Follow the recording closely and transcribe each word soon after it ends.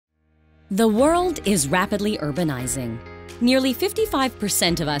The world is rapidly urbanizing. Nearly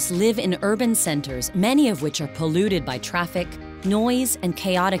 55% of us live in urban centers, many of which are polluted by traffic, noise, and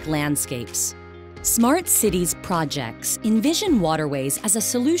chaotic landscapes. Smart Cities projects envision waterways as a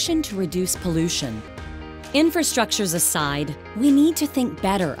solution to reduce pollution. Infrastructures aside, we need to think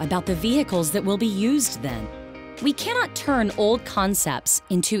better about the vehicles that will be used then. We cannot turn old concepts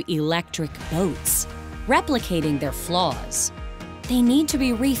into electric boats, replicating their flaws. They need to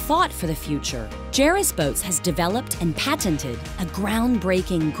be rethought for the future. GerrisBoats has developed and patented a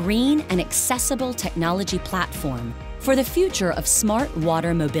groundbreaking green and accessible technology platform for the future of smart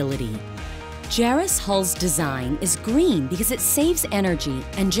water mobility. Gerris Hull's design is green because it saves energy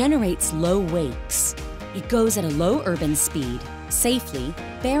and generates low wakes. It goes at a low urban speed, safely,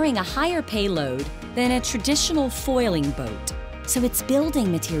 bearing a higher payload than a traditional foiling boat, so its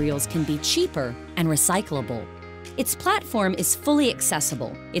building materials can be cheaper and recyclable. Its platform is fully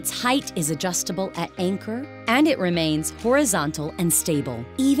accessible, its height is adjustable at anchor, and it remains horizontal and stable,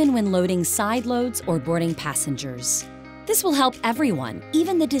 even when loading side loads or boarding passengers. This will help everyone,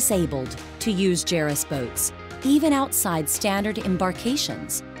 even the disabled, to use GerrisBoats, even outside standard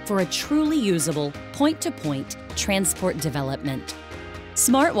embarkations, for a truly usable point-to-point transport development.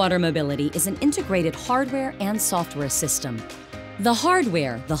 Smart water mobility is an integrated hardware and software system. The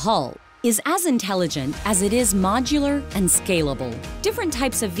hardware, the hull, is as intelligent as it is modular and scalable. Different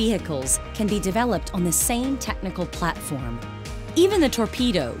types of vehicles can be developed on the same technical platform. Even the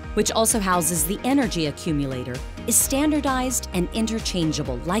torpedo, which also houses the energy accumulator, is standardized and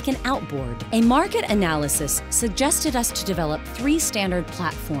interchangeable like an outboard. A market analysis suggested us to develop 3 standard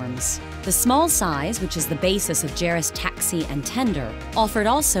platforms. The small size, which is the basis of Gerris Taxi and Tender, offered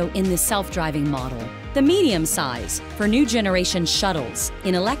also in the self-driving model. The medium size for new generation shuttles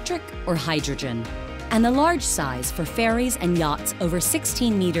in electric or hydrogen. And the large size for ferries and yachts over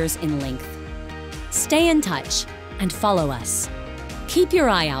 16 meters in length. Stay in touch and follow us. Keep your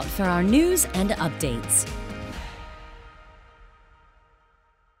eye out for our news and updates.